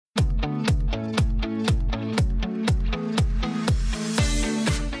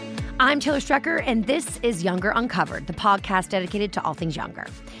I'm Taylor Strecker, and this is Younger Uncovered, the podcast dedicated to all things younger.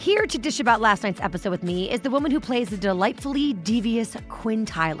 Here to dish about last night's episode with me is the woman who plays the delightfully devious Quinn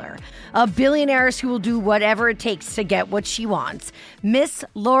Tyler, a billionaire who will do whatever it takes to get what she wants. Miss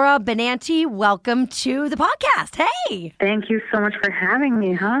Laura Benanti, welcome to the podcast. Hey! Thank you so much for having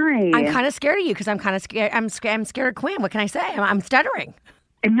me. Hi. I'm kind of scared of you because I'm kind of scared. I'm scared of Quinn. What can I say? I'm stuttering.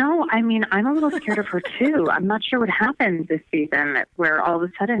 No, I mean, I'm a little scared of her, too. I'm not sure what happened this season where all of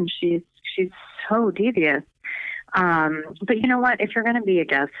a sudden she's so devious. But you know what? If you're going to be a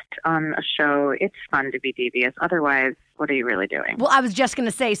guest on a show, it's fun to be devious. Otherwise, what are you really doing? Well, I was just going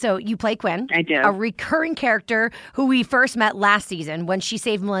to say, so you play Quinn. I do. A recurring character who we first met last season when she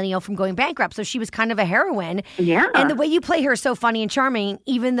saved Millennial from going bankrupt. So she was kind of a heroine. Yeah. And the way you play her is so funny and charming,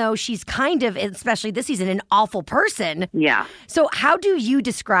 even though she's kind of, especially this season, an awful person. Yeah. So how do you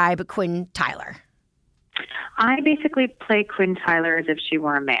describe Quinn Tyler? I basically play Quinn Tyler as if she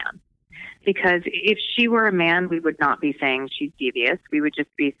were a man. Because if she were a man, we would not be saying she's devious. We would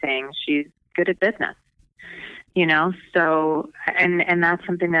just be saying she's good at business. You know, so, and that's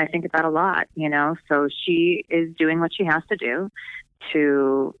something that I think about a lot, you know, so she is doing what she has to do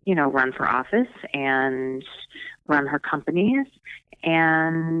to, you know, run for office and run her companies.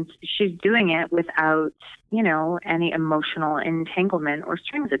 And she's doing it without, you know, any emotional entanglement or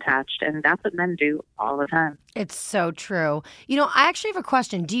strings attached. And that's what men do all the time. It's so true. You know, I actually have a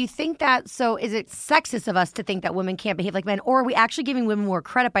question. Do you think that, so is it sexist of us to think that women can't behave like men? Or are we actually giving women more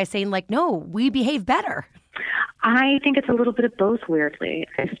credit by saying, like, no, we behave better? I think it's a little bit of both, weirdly.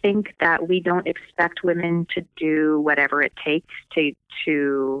 I think that we don't expect women to do whatever it takes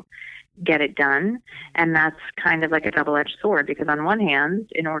to get it done. And that's kind of like a double-edged sword, because on one hand,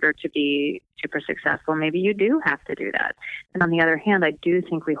 in order to be super successful, maybe you do have to do that. And on the other hand, I do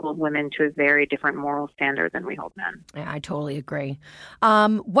think we hold women to a very different moral standard than we hold men. Yeah, I totally agree.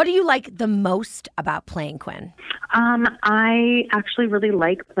 What do you like the most about playing Quinn? I actually really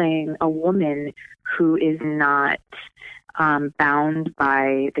like playing a woman who is not bound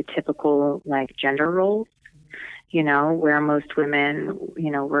by the typical, like, gender roles. You know, where most women,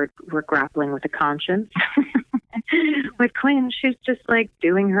 you know, we're grappling with a conscience. With Quinn, she's just like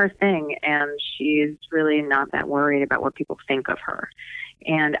doing her thing, and she's really not that worried about what people think of her.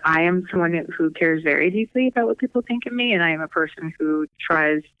 And I am someone who cares very deeply about what people think of me, and I am a person who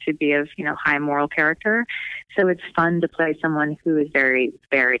tries to be of, you know, high moral character. So it's fun to play someone who is very,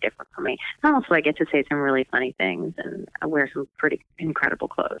 very different from me. And also I get to say some really funny things, and I wear some pretty incredible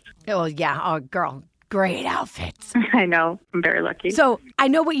clothes. Oh, yeah. Oh, girl. Great outfits. I know. I'm very lucky. So I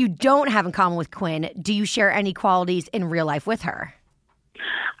know what you don't have in common with Quinn. Do you share any qualities in real life with her?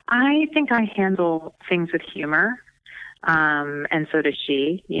 I think I handle things with humor, and so does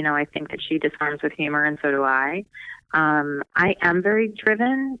she. You know, I think that she disarms with humor, and so do I. I am very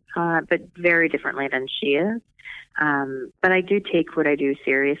driven, but very differently than she is. But I do take what I do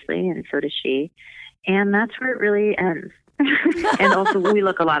seriously, and so does she. And that's where it really ends. And also, we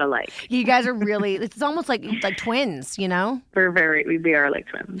look a lot alike. You guys are really, it's almost like twins, you know? We are like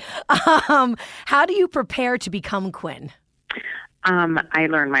twins. How do you prepare to become Quinn? I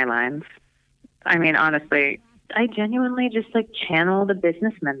learn my lines. I mean, honestly, I genuinely just like channel the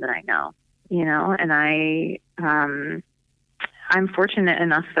businessmen that I know, you know, and I'm fortunate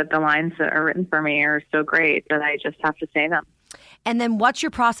enough that the lines that are written for me are so great that I just have to say them. And then what's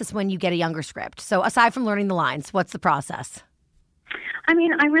your process when you get a younger script? So aside from learning the lines, what's the process? I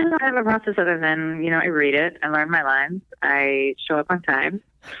mean, I really don't have a process other than, you know, I read it, I learn my lines, I show up on time,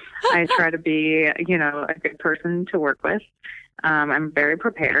 I try to be, you know, a good person to work with. I'm very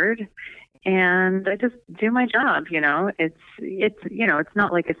prepared, and I just do my job, you know. It's you know, it's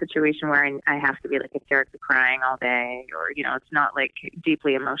not like a situation where I have to be like hysterically crying all day, or, you know, it's not like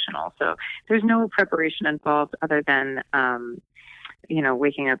deeply emotional. So there's no preparation involved other than, you know,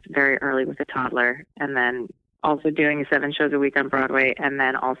 waking up very early with a toddler, and then also doing 7 shows a week on Broadway, and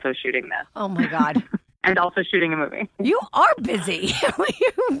then also shooting this. Oh, my God. And also shooting a movie. You are busy.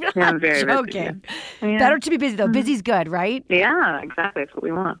 Yeah, I'm very joking. Busy. Yeah. Better to be busy, though. Busy's good, right? Yeah, exactly. That's what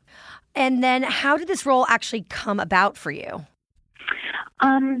we want. And then how did this role actually come about for you?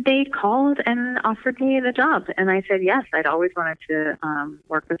 They called and offered me the job, and I said yes. I'd always wanted to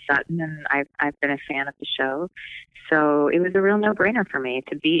work with Sutton, and I've been a fan of the show. So it was a real no-brainer for me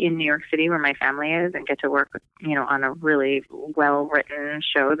to be in New York City where my family is and get to work, you know, on a really well-written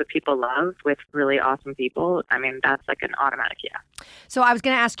show that people love with really awesome people. I mean, that's like an automatic yeah. So I was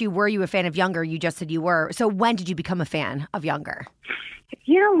going to ask you, were you a fan of Younger? You just said you were. So when did you become a fan of Younger?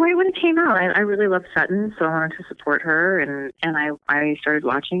 Right when it came out, I really love Sutton, so I wanted to support her, and I started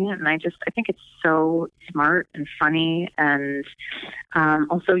watching it, and I think it's so smart and funny, and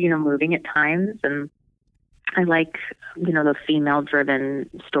also, moving at times, and I like, the female-driven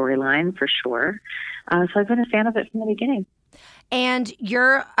storyline for sure. So I've been a fan of it from the beginning. And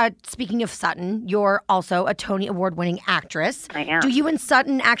you're, speaking of Sutton, you're also a Tony Award-winning actress. I am. Do you and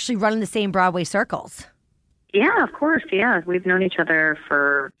Sutton actually run in the same Broadway circles? Yeah, of course. Yeah, we've known each other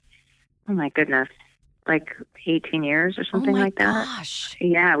for, oh my goodness, like 18 years or something like that. Oh my gosh.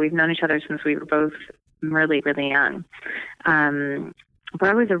 Yeah, we've known each other since we were both really, really young.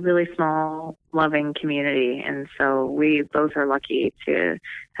 Broadway's a really small, loving community, and so we both are lucky to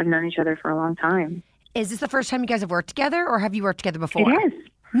have known each other for a long time. Is this the first time you guys have worked together, or have you worked together before? It is.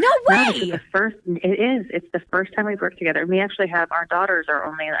 No way! No, it is. It's the first time we've worked together. We actually have, our daughters are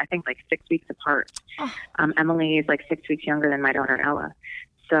only, I think, like 6 weeks apart. Oh. Emily is like 6 weeks younger than my daughter, Ella.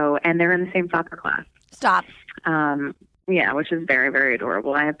 So, and they're in the same soccer class. Stop. Yeah, which is very, very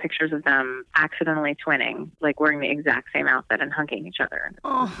adorable. I have pictures of them accidentally twinning, like wearing the exact same outfit and hugging each other.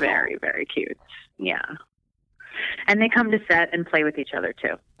 It's very, very cute. Yeah. And they come to set and play with each other,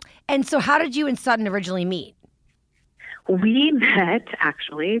 too. And so how did you and Sutton originally meet? We met,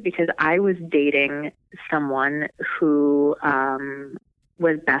 actually, because I was dating someone who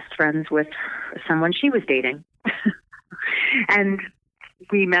was best friends with someone she was dating. And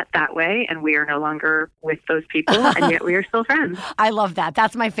we met that way, and we are no longer with those people, and yet we are still friends. I love that.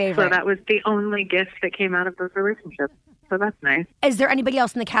 That's my favorite. So that was the only gift that came out of those relationships. So that's nice. Is there anybody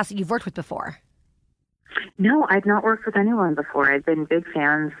else in the cast that you've worked with before? No, I've not worked with anyone before. I've been big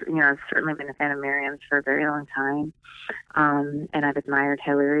fans. I've certainly been a fan of Miriam's for a very long time. And I've admired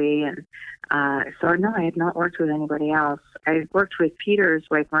Hillary. And so, no, I have not worked with anybody else. I've worked with Peter's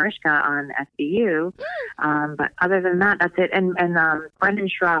wife, Mariska, on SVU. But other than that, that's it. And Brendan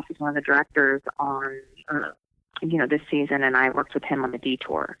Schroff is one of the directors on, this season. And I worked with him on the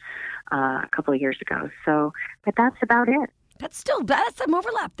Detour a couple of years ago. So, but that's about it. That's some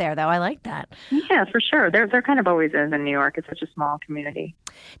overlap there, though. I like that. Yeah, for sure. There kind of always is in New York. It's such a small community.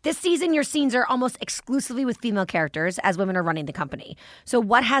 This season, your scenes are almost exclusively with female characters as women are running the company. So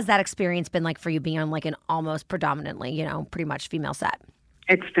what has that experience been like for you being on like an almost predominantly, pretty much female set?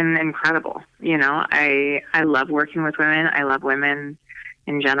 It's been incredible. I love working with women. I love women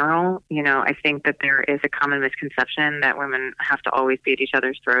in general. I think that there is a common misconception that women have to always be at each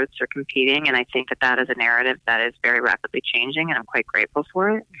other's throats or competing, and I think that is a narrative that is very rapidly changing, and I'm quite grateful for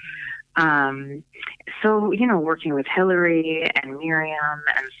it. So, working with Hillary and Miriam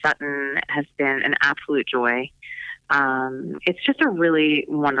and Sutton has been an absolute joy. It's just a really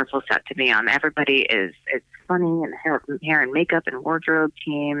wonderful set to be on. Everybody it's funny, and hair and makeup and wardrobe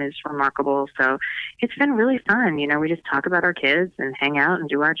team is remarkable. So it's been really fun. We just talk about our kids and hang out and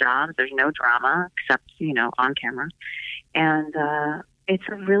do our jobs. There's no drama except, on camera. And it's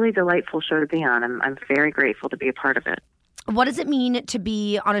a really delightful show to be on. I'm very grateful to be a part of it. What does it mean to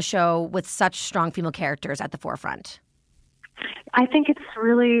be on a show with such strong female characters at the forefront? I think it's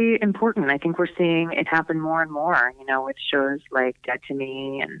really important. I think we're seeing it happen more and more, with shows like Dead to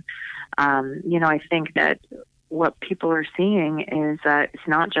Me. And, I think that what people are seeing is that it's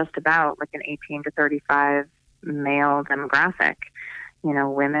not just about like an 18 to 35 male demographic.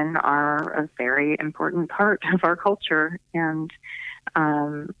 Women are a very important part of our culture. And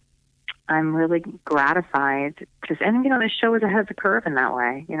I'm really gratified because, this show is ahead of the curve in that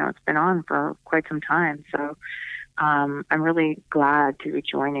way. It's been on for quite some time. So I'm really glad to be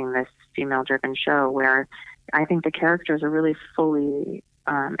joining this female-driven show where I think the characters are really fully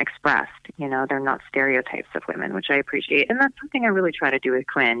expressed. They're not stereotypes of women, which I appreciate. And that's something I really try to do with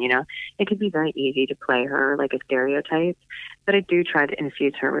Quinn. It could be very easy to play her like a stereotype, but I do try to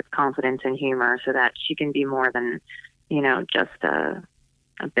infuse her with confidence and humor so that she can be more than, just a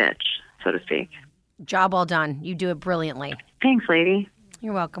bitch, so to speak. Job well done. You do it brilliantly. Thanks, lady.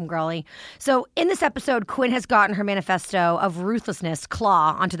 You're welcome, girlie. So in this episode, Quinn has gotten her manifesto of ruthlessness,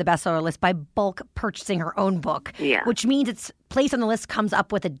 Claw, onto the bestseller list by bulk purchasing her own book, which means its place on the list comes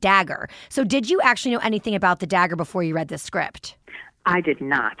up with a dagger. So did you actually know anything about the dagger before you read this script? I did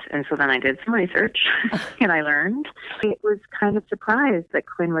not. And so then I did some research and I learned. I was kind of surprised that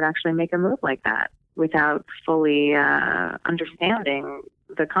Quinn would actually make a move like that without fully understanding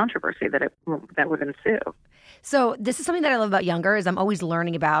the controversy that would ensue. So this is something that I love about Younger is I'm always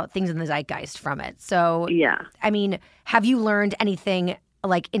learning about things in the zeitgeist from it. So, yeah. I mean, have you learned anything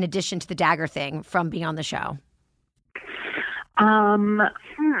like in addition to the dagger thing from being on the show?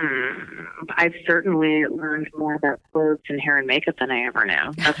 I've certainly learned more about clothes and hair and makeup than I ever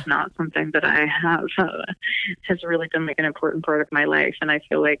knew. That's not something that I have has really been like an important part of my life. And I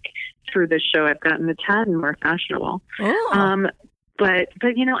feel like through this show, I've gotten a tad more fashionable. But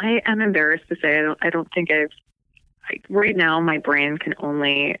I am embarrassed to say I don't think right now, my brain can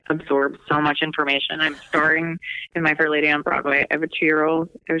only absorb so much information. I'm starring in My Fair Lady on Broadway. I have a 2-year-old.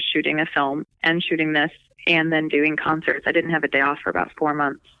 I was shooting a film and shooting this and then doing concerts. I didn't have a day off for about 4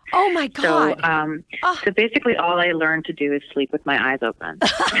 months. Oh, my God. So basically all I learned to do is sleep with my eyes open.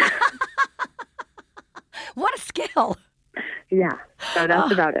 What a skill. Yeah, so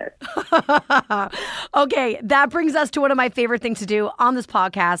that's about it. Okay, that brings us to one of my favorite things to do on this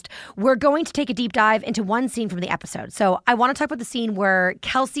podcast. We're going to take a deep dive into one scene from the episode. So I want to talk about the scene where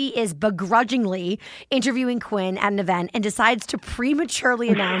Kelsey is begrudgingly interviewing Quinn at an event and decides to prematurely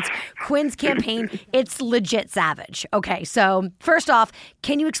announce Quinn's campaign. It's legit savage. Okay, so first off,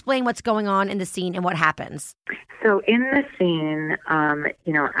 can you explain what's going on in the scene and what happens? So in the scene,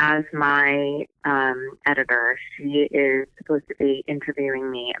 as my editor, she is supposed to be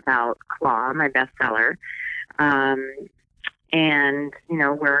interviewing me about Claw, my bestseller. And,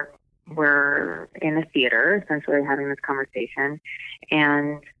 we're in a theater, essentially having this conversation.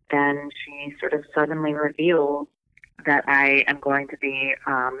 And then she sort of suddenly reveals that I am going to be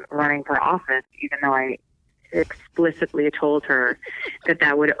running for office, even though I explicitly told her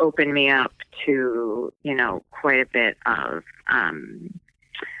that would open me up to, quite a bit of,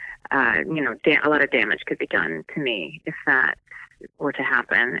 a lot of damage could be done to me if that were to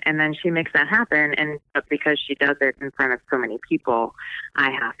happen. And then she makes that happen. And because she does it in front of so many people,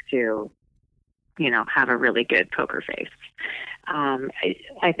 I have to, have a really good poker face.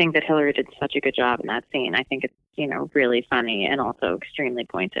 I think that Hillary did such a good job in that scene. I think it's, really funny and also extremely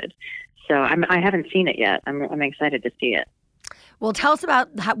pointed. So I haven't seen it yet. I'm excited to see it. Well, tell us about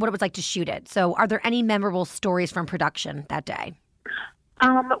what it was like to shoot it. So are there any memorable stories from production that day?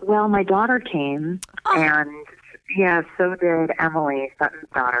 Well, my daughter came, and so did Emily, Sutton's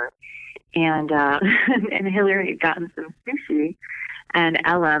daughter. And and Hillary had gotten some sushi, and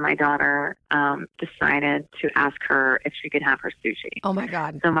Ella, my daughter, decided to ask her if she could have her sushi. Oh, my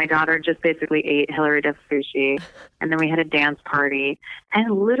God. So my daughter just basically ate Hillary Duff's sushi, and then we had a dance party.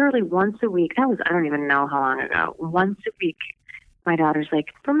 And literally once a week, I don't even know how long ago, once a week, my daughter's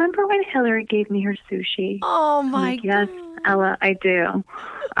like, remember when Hillary gave me her sushi? Oh, my God. Yes, Ella, I do.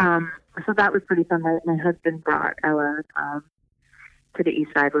 So that was pretty fun. My husband brought Ella to the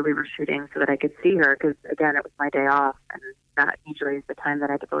East Side where we were shooting so that I could see her because, again, it was my day off, and that usually is the time that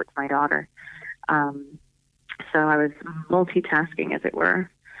I devote to my daughter. So I was multitasking, as it were.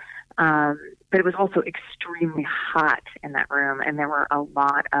 But it was also extremely hot in that room, and there were a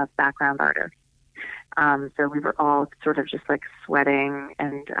lot of background artists. So we were all sort of just like sweating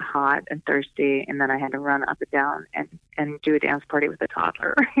and hot and thirsty. And then I had to run up and down and do a dance party with a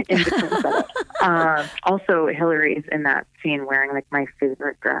toddler in between setups. Also, Hillary is in that scene wearing like my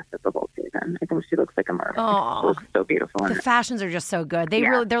favorite dress of the whole season. I think she looks like a mermaid. She looks so beautiful. The fashions are just so good.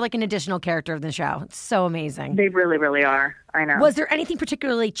 They're like an additional character of the show. It's so amazing. They really, really are. I know. Was there anything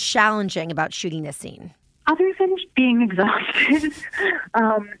particularly challenging about shooting this scene? Other than being exhausted,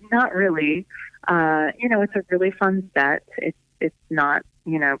 not really. It's a really fun set. It's not,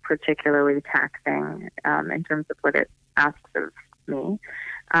 particularly taxing in terms of what it asks of me.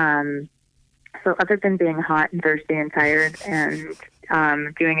 So other than being hot and thirsty and tired and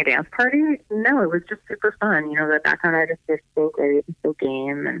doing a dance party, no, it was just super fun. The background artists are so great and so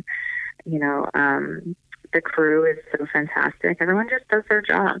game, and the crew is so fantastic. Everyone just does their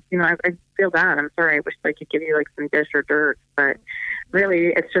job. I feel bad. I'm sorry. I wish I could give you like some dish or dirt, but really,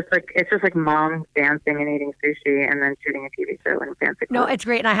 it's just like mom dancing and eating sushi and then shooting a TV show and fancy clothes. No, it's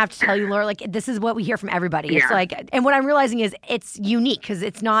great. And I have to tell you, Laura, like this is what we hear from everybody. It's like, and what I'm realizing is it's unique because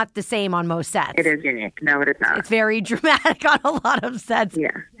it's not the same on most sets. It is unique. No, it is not. It's very dramatic on a lot of sets.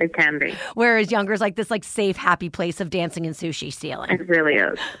 Yeah, it can be. Whereas Younger is like this like safe, happy place of dancing and sushi stealing. It really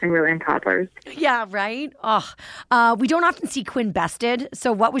is. And really in toddlers. Yeah, right? Oh, we don't often see Quinn bested.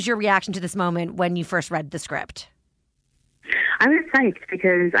 So what was your reaction to this moment when you first read the script? I was psyched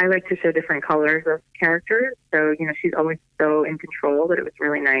because I like to show different colors of characters. So, she's always so in control that it was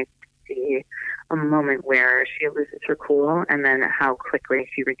really nice to see a moment where she loses her cool and then how quickly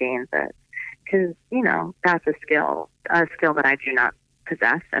she regains it. Because, that's a skill that I do not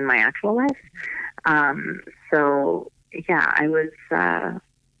possess in my actual life. So, yeah, I was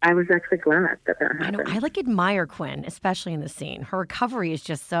actually glad that happened. I admire Quinn, especially in the scene. Her recovery is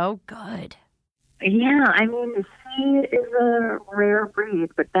just so good. Yeah, I mean, she is a rare breed,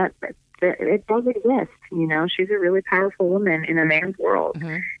 but that it does exist. You know, she's a really powerful woman in a man's world.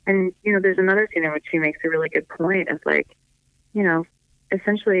 Mm-hmm. And, you know, there's another scene in which she makes a really good point of like, you know,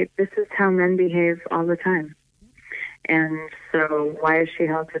 essentially this is how men behave all the time. And so why is she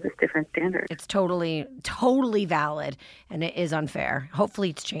held to this different standard? It's totally, totally valid, and it is unfair.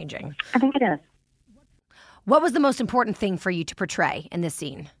 Hopefully it's changing. I think it is. What was the most important thing for you to portray in this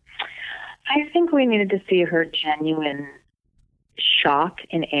scene? I think we needed to see her genuine shock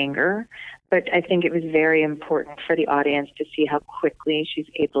and anger, but I think it was very important for the audience to see how quickly she's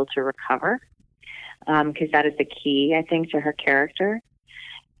able to recover, because that is the key, I think, to her character.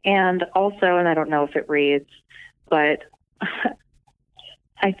 And also, and I don't know if it reads, but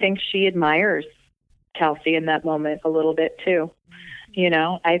I think she admires Kelsey in that moment a little bit too. You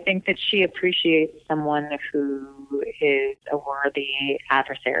know, I think that she appreciates someone who is a worthy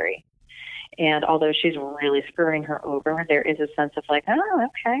adversary. And although she's really screwing her over, there is a sense of like, oh,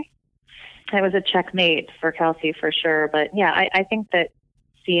 okay. It was a checkmate for Kelsey for sure. But yeah, I think that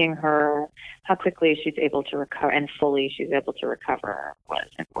seeing her, how quickly she's able to recover and fully she's able to recover was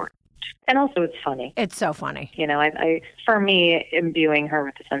important. And also it's funny. It's so funny. You know, I for me, imbuing her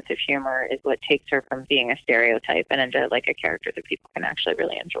with a sense of humor is what takes her from being a stereotype and into like a character that people can actually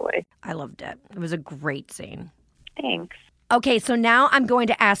really enjoy. I loved it. It was a great scene. Thanks. Okay, so now I'm going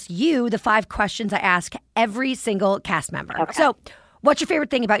to ask you the 5 questions I ask every single cast member. Okay. So, what's your favorite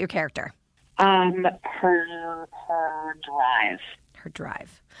thing about your character? Her drive. Her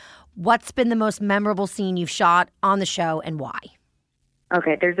drive. What's been the most memorable scene you've shot on the show and why?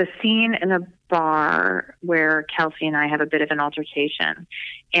 Okay, there's a scene in a bar where Kelsey and I have a bit of an altercation,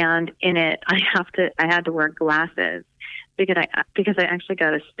 and in it, I had to wear glasses because I actually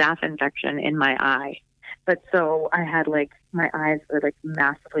got a staph infection in my eye. But so I had like my eyes were like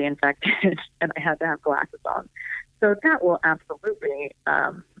massively infected, and I had to have glasses on. So that will absolutely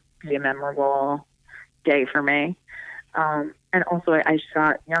be a memorable day for me. And also, I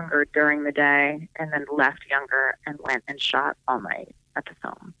shot younger during the day, and then left younger and went and shot all night at the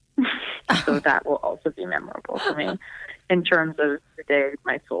film. So that will also be memorable for me in terms of the day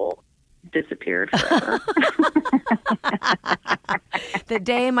my soul disappeared forever. The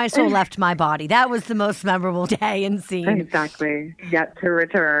day my soul left my body. That was the most memorable day and scene. Exactly. Yet to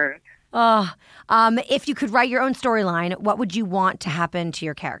return. If you could write your own storyline, what would you want to happen to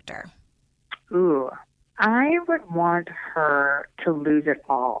your character? Ooh, I would want her to lose it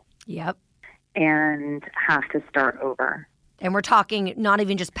all. Yep. And have to start over. And we're talking not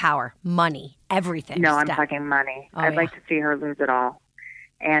even just power, money, everything. No, I'm talking money. I'd like to see her lose it all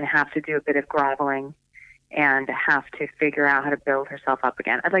and have to do a bit of groveling and have to figure out how to build herself up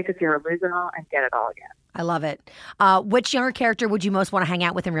again. I'd like to see her lose it all and get it all again. I love it. Which younger character would you most want to hang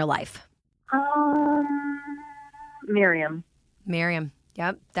out with in real life? Miriam. Miriam.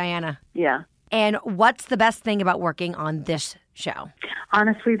 Yep. Diana. Yeah. And what's the best thing about working on this show?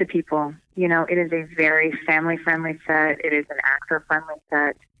 Honestly, the people. You know, it is a very family-friendly set. It is an actor-friendly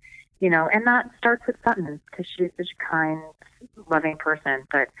set. You know, and that starts with Sutton because she's such a kind, loving person.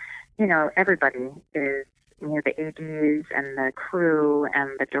 But, you know, everybody is, you know, the ADs and the crew and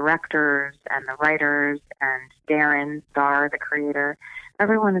the directors and the writers and Darren, Star, the creator.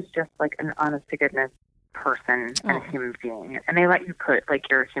 Everyone is just like an honest-to-goodness person and a human being. And they let you put, like,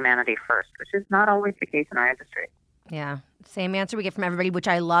 your humanity first, which is not always the case in our industry. Yeah. Same answer we get from everybody, which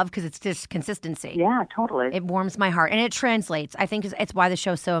I love because it's just consistency. Yeah, totally. It warms my heart. And it translates. I think it's why the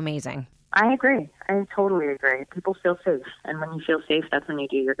show's so amazing. I agree. I totally agree. People feel safe. And when you feel safe, that's when you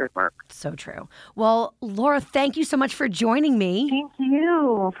do your good work. So true. Well, Laura, thank you so much for joining me. Thank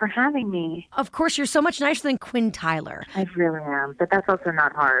you for having me. Of course, you're so much nicer than Quinn Tyler. I really am. But that's also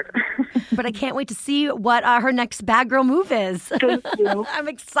not hard. But I can't wait to see what her next bad girl move is. Thank you. I'm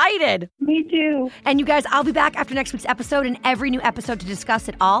excited. Me too. And you guys, I'll be back after next week's episode and every new episode to discuss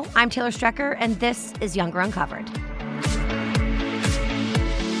it all. I'm Taylor Strecker, and this is Younger Uncovered.